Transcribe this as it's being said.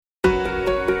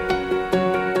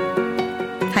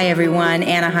Hi everyone,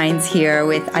 Anna Hines here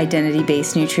with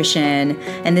Identity-Based Nutrition,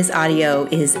 and this audio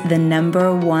is the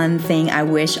number one thing I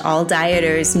wish all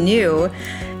dieters knew,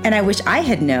 and I wish I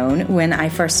had known when I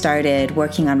first started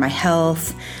working on my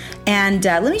health. And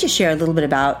let me just share a little bit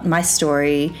about my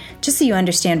story, just so you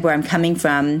understand where I'm coming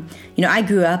from. You know, I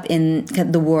grew up in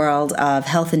the world of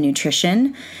health and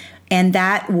nutrition, and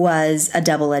that was a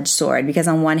double-edged sword because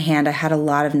on one hand, I had a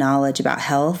lot of knowledge about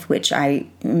health, which I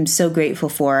am so grateful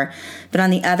for. But on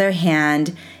the other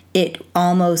hand, it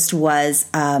almost was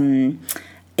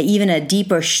even a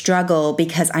deeper struggle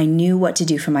because I knew what to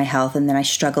do for my health, and then I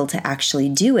struggled to actually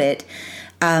do it.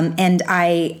 And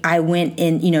I went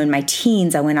in my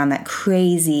teens, I went on that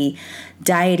crazy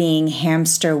dieting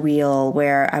hamster wheel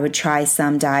where I would try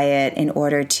some diet in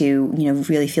order to,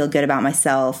 really feel good about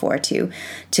myself or to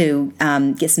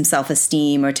get some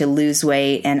self-esteem or to lose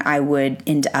weight. And I would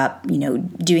end up,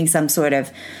 doing some sort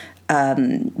of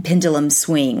pendulum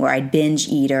swing where I'd binge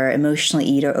eat or emotionally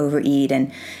eat or overeat.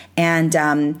 And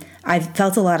I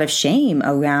felt a lot of shame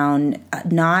around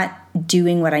not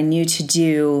doing what I knew to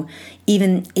do,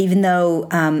 even though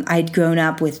I'd grown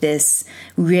up with this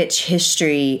rich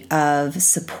history of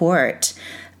support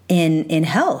in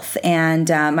health. And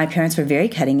my parents were very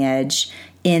cutting edge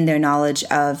in their knowledge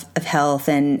of health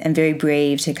and very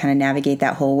brave to kind of navigate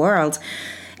that whole world.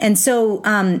 And so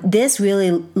this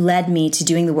really led me to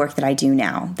doing the work that I do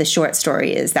now. The short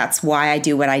story is that's why I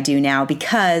do what I do now,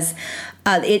 because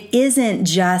it isn't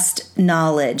just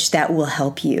knowledge that will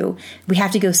help you. We have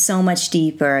to go so much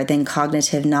deeper than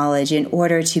cognitive knowledge in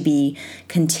order to be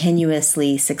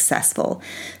continuously successful.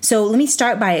 So let me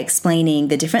start by explaining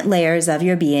the different layers of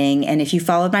your being. And if you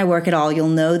followed my work at all, you'll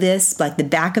know this like the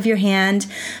back of your hand.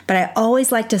 But I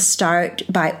always like to start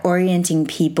by orienting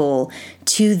people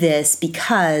to this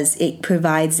because it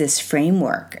provides this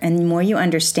framework. And the more you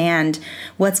understand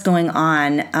what's going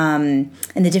on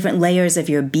in the different layers of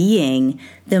your being,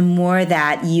 the more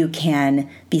that you can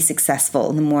be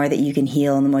successful, the more that you can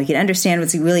heal, and the more you can understand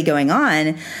what's really going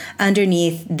on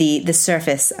underneath the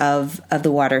surface of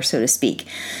the water, so to speak.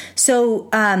 So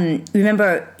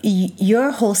remember,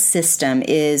 your whole system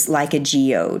is like a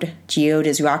geode. Geode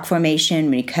is rock formation.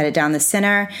 When you cut it down the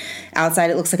center, outside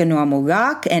it looks like a normal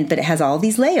rock, but it has all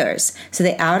these layers. So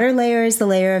the outer layer is the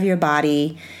layer of your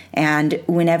body. And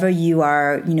whenever you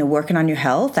are, working on your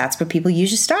health, that's where people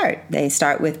usually start. They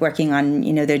start with working on,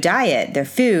 their diet, their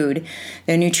food,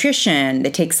 their nutrition. They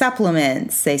take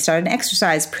supplements. They start an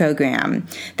exercise program.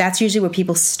 That's usually where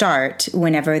people start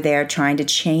whenever they're trying to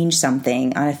change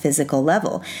something on a physical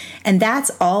level. And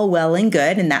that's all well and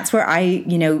good. And that's where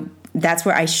that's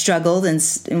where I struggled and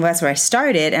that's where I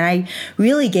started. And I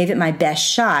really gave it my best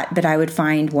shot, but I would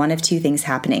find one of two things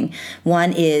happening.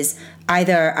 One is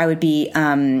either I would be,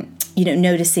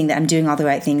 noticing that I'm doing all the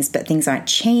right things, but things aren't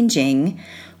changing,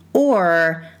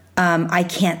 or I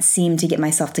can't seem to get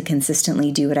myself to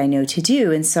consistently do what I know to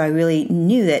do. And so I really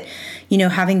knew that,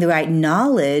 having the right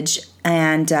knowledge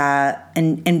and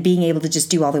being able to just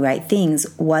do all the right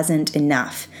things wasn't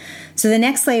enough. So the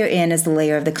next layer in is the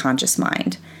layer of the conscious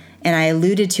mind. And I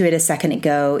alluded to it a second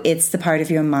ago. It's the part of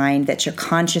your mind that's your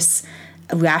conscious,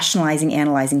 rationalizing,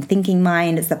 analyzing, thinking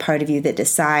mind. It's the part of you that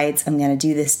decides, I'm going to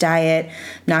do this diet,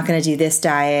 I'm not going to do this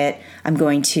diet, I'm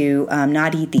going to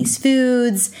not eat these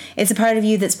foods. It's a part of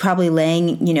you that's probably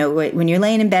laying, when you're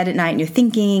laying in bed at night and you're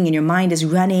thinking and your mind is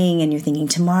running and you're thinking,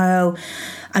 tomorrow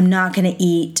I'm not going to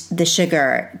eat the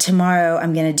sugar. Tomorrow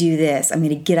I'm going to do this. I'm going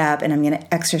to get up and I'm going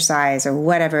to exercise or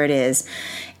whatever it is.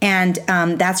 And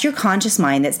that's your conscious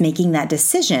mind that's making that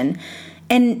decision.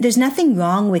 And there's nothing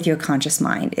wrong with your conscious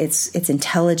mind. It's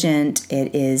intelligent.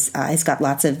 It is. It's got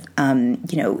lots of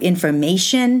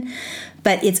information,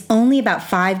 but it's only about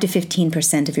 5 to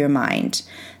 15% of your mind.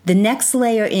 The next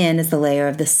layer in is the layer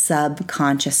of the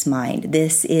subconscious mind.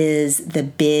 This is the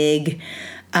big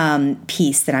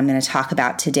piece that I'm going to talk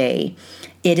about today.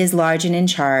 It is large and in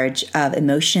charge of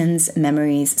emotions,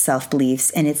 memories,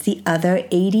 self-beliefs, and it's the other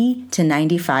 80 to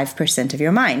 95% of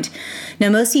your mind.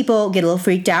 Now, most people get a little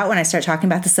freaked out when I start talking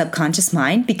about the subconscious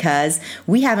mind because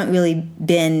we haven't really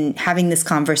been having this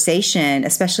conversation,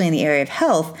 especially in the area of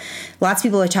health. Lots of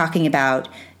people are talking about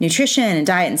nutrition and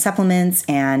diet and supplements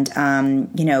and,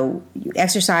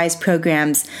 exercise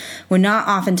programs. We're not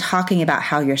often talking about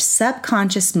how your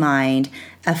subconscious mind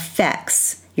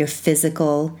affects your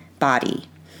physical body.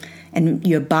 And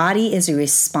your body is a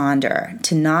responder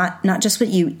to not just what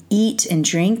you eat and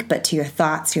drink, but to your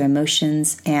thoughts, your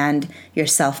emotions, and your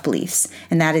self-beliefs.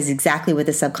 And that is exactly what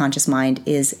the subconscious mind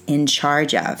is in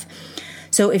charge of.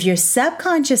 So if your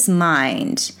subconscious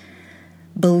mind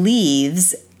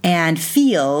believes and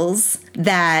feels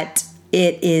that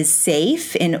it is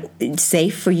safe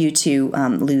for you to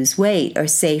lose weight, or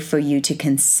safe for you to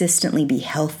consistently be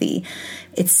healthy.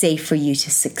 It's safe for you to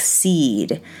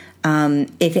succeed.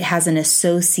 If it has an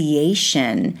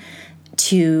association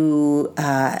to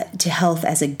health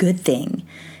as a good thing,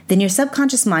 then your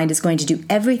subconscious mind is going to do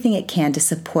everything it can to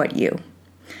support you.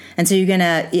 And so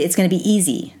it's going to be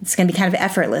easy. It's going to be kind of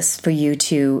effortless for you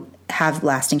to have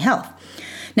lasting health.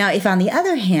 Now, if on the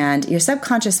other hand, your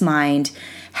subconscious mind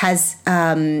has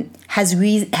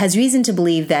reason to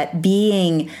believe that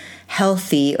being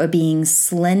healthy or being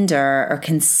slender or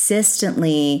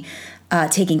consistently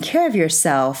taking care of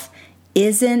yourself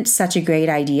isn't such a great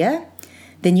idea,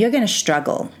 then you're going to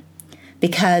struggle,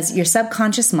 because your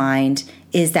subconscious mind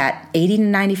is that 80 to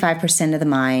 95% of the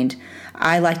mind.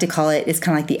 I like to call it's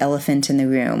kind of like the elephant in the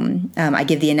room. I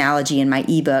give the analogy in my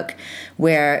ebook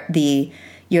where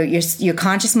your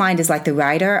conscious mind is like the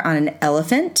rider on an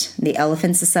elephant. The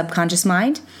elephant's the subconscious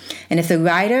mind. And if the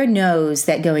rider knows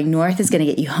that going north is going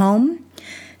to get you home,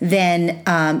 then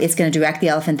it's going to direct the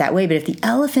elephant that way. But if the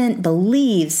elephant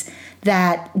believes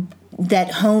that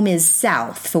home is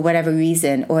south for whatever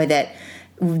reason, or that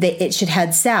it should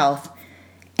head south,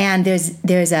 and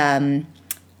there's a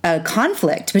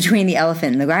conflict between the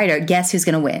elephant and the rider, guess who's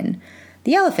going to win?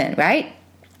 The elephant, right?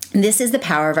 And this is the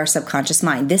power of our subconscious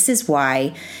mind. This is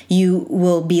why you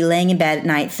will be laying in bed at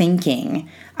night thinking,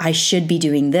 I should be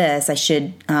doing this. I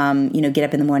should, get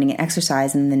up in the morning and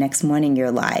exercise. And the next morning you're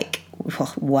like,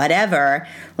 well, whatever,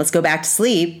 let's go back to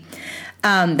sleep.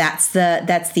 That's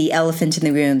the elephant in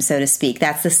the room, so to speak.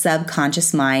 That's the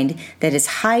subconscious mind that is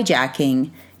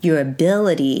hijacking your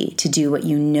ability to do what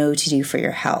you know to do for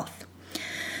your health.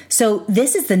 So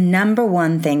this is the number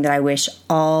one thing that I wish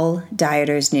all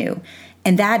dieters knew.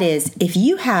 And that is, if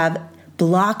you have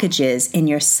blockages in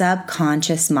your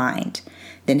subconscious mind,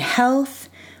 then health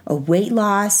or weight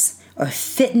loss or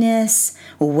fitness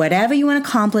or whatever you want to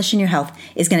accomplish in your health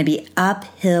is going to be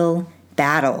uphill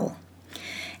battle.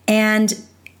 And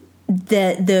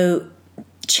the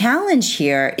challenge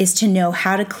here is to know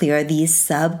how to clear these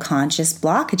subconscious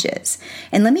blockages.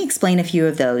 And let me explain a few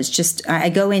of those. I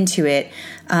go into it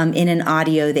in an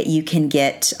audio that you can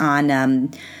get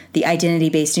on the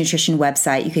Identity-Based Nutrition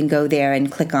website. You can go there and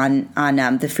click on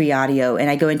the free audio, and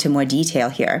I go into more detail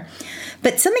here.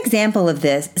 But some examples of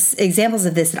this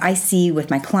that I see with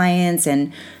my clients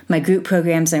and my group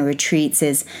programs and retreats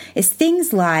is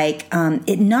things like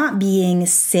it not being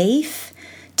safe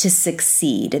to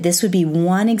succeed. This would be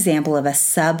one example of a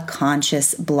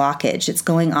subconscious blockage that's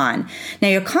going on. Now,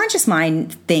 your conscious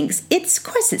mind thinks, of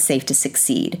course it's safe to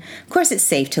succeed. Of course it's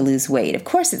safe to lose weight. Of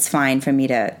course it's fine for me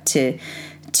to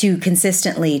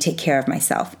consistently take care of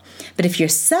myself. But if your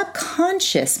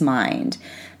subconscious mind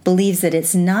believes that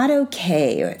it's not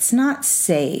okay, or it's not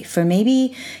safe, or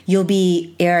maybe you'll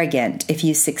be arrogant if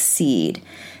you succeed,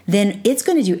 then it's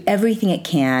going to do everything it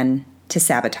can to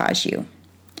sabotage you.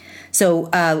 So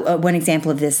one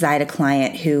example of this is I had a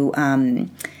client who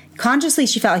consciously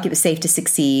she felt like it was safe to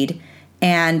succeed,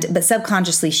 but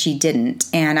subconsciously she didn't.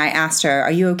 And I asked her,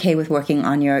 are you okay with working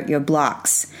on your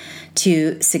blocks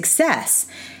to success?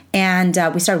 And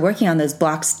we started working on those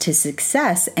blocks to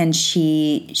success, and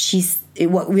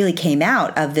what really came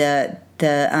out of the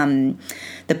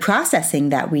processing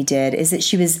that we did is that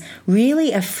she was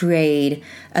really afraid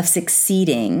of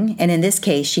succeeding. And in this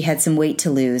case, she had some weight to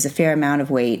lose, a fair amount of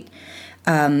weight.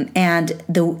 And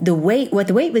the weight, what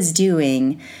the weight was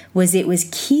doing was it was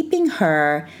keeping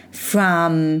her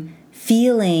from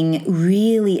feeling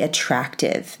really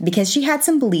attractive, because she had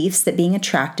some beliefs that being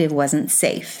attractive wasn't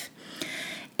safe.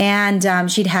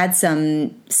 And she'd had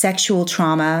some sexual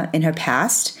trauma in her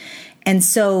past. And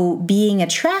so being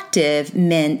attractive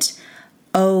meant,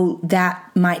 oh,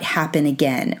 that might happen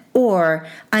again. Or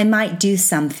I might do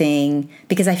something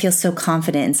because I feel so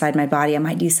confident inside my body. I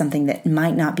might do something that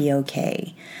might not be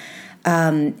okay.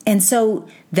 And so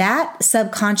that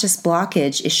subconscious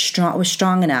blockage was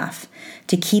strong enough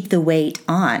to keep the weight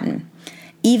on.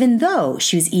 Even though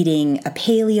she was eating a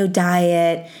paleo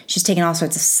diet, she was taking all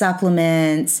sorts of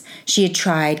supplements, she had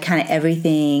tried kind of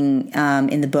everything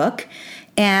in the book,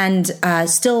 and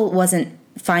still wasn't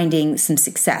finding some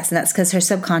success. And that's because her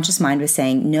subconscious mind was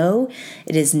saying, no,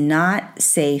 it is not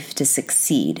safe to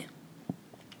succeed.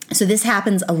 So this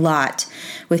happens a lot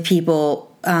with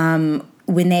people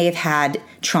when they have had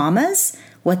traumas.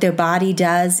 What their body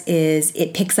does is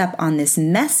it picks up on this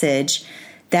message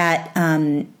that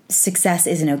success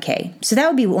isn't okay. So that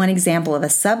would be one example of a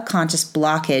subconscious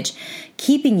blockage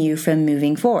keeping you from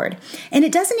moving forward. And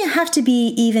it doesn't have to be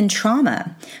even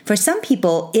trauma. For some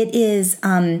people, it is.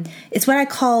 It's what I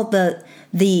call the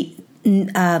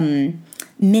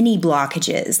mini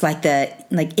blockages,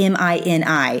 like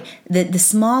MINI, the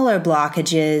smaller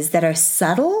blockages that are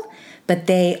subtle, but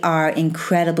they are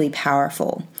incredibly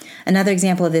powerful. Another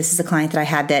example of this is a client that I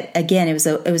had that, again, it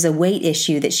was a weight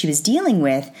issue that she was dealing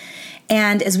with.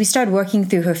 And as we started working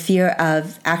through her fear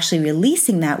of actually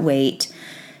releasing that weight,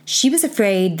 she was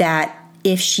afraid that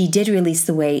if she did release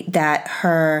the weight, that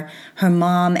her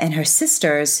mom and her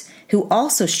sisters, who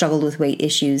also struggled with weight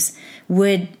issues,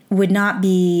 would not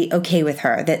be okay with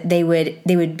her, that they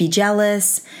would be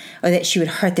jealous, or that she would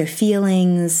hurt their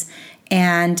feelings.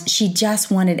 And she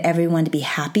just wanted everyone to be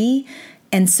happy.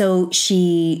 And so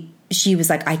she was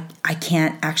like, I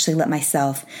can't actually let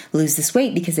myself lose this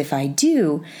weight, because if I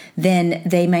do, then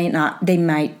they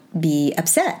might be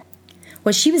upset.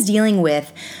 What she was dealing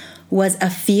with was a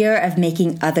fear of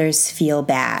making others feel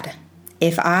bad.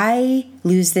 If I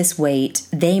lose this weight,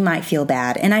 they might feel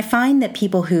bad. And I find that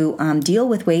people who deal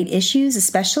with weight issues,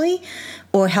 especially,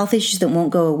 or health issues that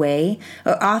won't go away,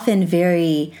 are often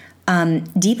very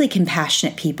deeply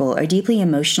compassionate people or deeply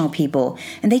emotional people,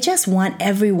 and they just want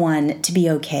everyone to be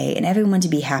okay and everyone to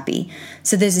be happy.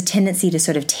 So there's a tendency to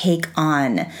sort of take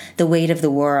on the weight of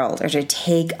the world, or to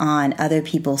take on other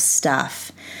people's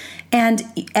stuff. And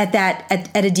at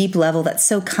a deep level, that's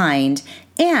so kind.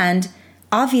 And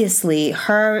obviously,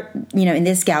 her, in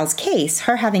this gal's case,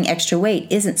 her having extra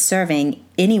weight isn't serving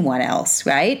anyone else,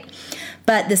 right?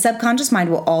 But the subconscious mind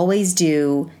will always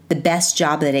do the best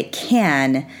job that it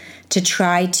can to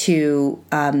try to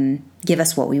give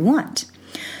us what we want.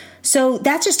 So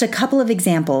that's just a couple of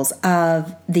examples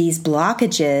of these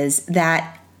blockages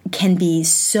that can be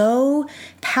so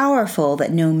powerful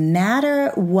that no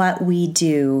matter what we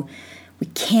do, we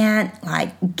can't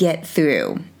get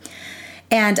through.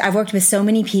 And I've worked with so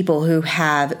many people who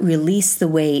have released the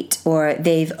weight, or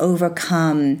they've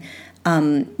overcome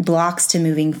blocks to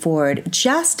moving forward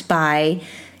just by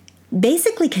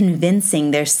basically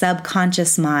convincing their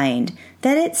subconscious mind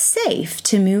that it's safe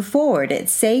to move forward.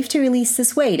 It's safe to release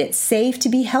this weight. It's safe to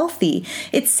be healthy.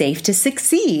 It's safe to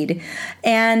succeed.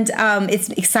 And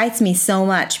it excites me so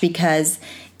much, because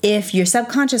if your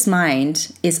subconscious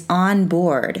mind is on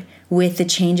board with the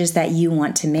changes that you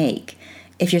want to make,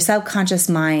 if your subconscious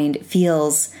mind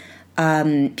feels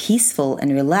peaceful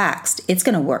and relaxed, it's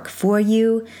going to work for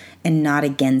you and not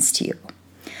against you.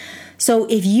 So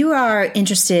if you are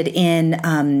interested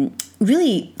in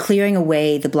really clearing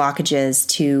away the blockages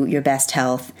to your best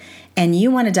health, and you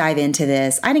want to dive into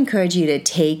this, I'd encourage you to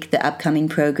take the upcoming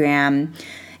program.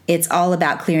 It's all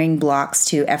about clearing blocks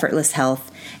to effortless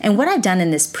health. And what I've done in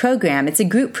this program, it's a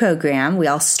group program. We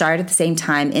all start at the same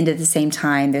time, end at the same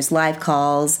time. There's live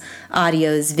calls,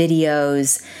 audios,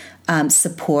 videos,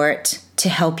 support to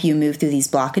help you move through these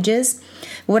blockages.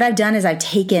 What I've done is I've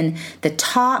taken the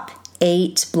top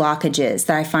 8 blockages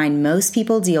that I find most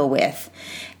people deal with,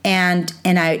 and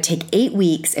I take 8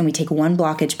 weeks, and we take 1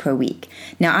 blockage per week.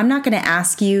 Now, I'm not going to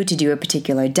ask you to do a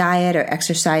particular diet or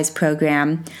exercise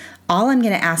program. All I'm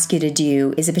going to ask you to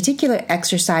do is a particular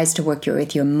exercise to work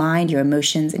with your mind, your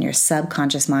emotions, and your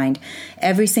subconscious mind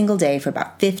every single day for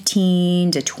about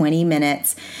 15 to 20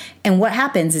 minutes. And what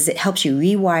happens is it helps you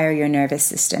rewire your nervous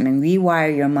system and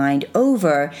rewire your mind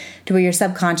over to where your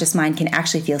subconscious mind can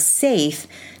actually feel safe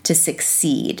to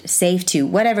succeed, safe to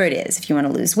whatever it is. If you want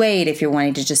to lose weight, if you're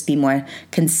wanting to just be more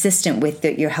consistent with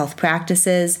your health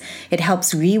practices, it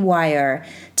helps rewire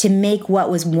to make what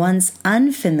was once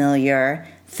unfamiliar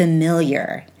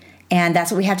familiar. And that's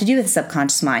what we have to do with the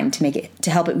subconscious mind to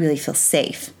help it really feel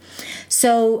safe.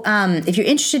 So if you're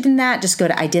interested in that, just go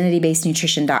to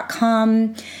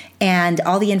identitybasednutrition.com, and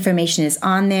all the information is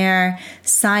on there.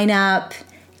 Sign up.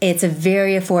 It's a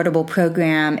very affordable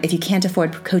program. If you can't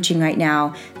afford coaching right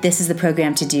now, this is the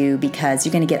program to do, because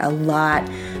you're going to get a lot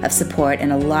of support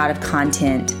and a lot of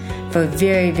content for a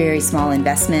very, very small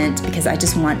investment, because I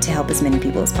just want to help as many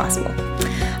people as possible.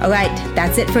 All right,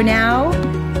 that's it for now.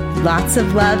 Lots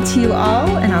of love to you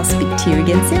all, and I'll speak to you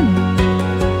again soon.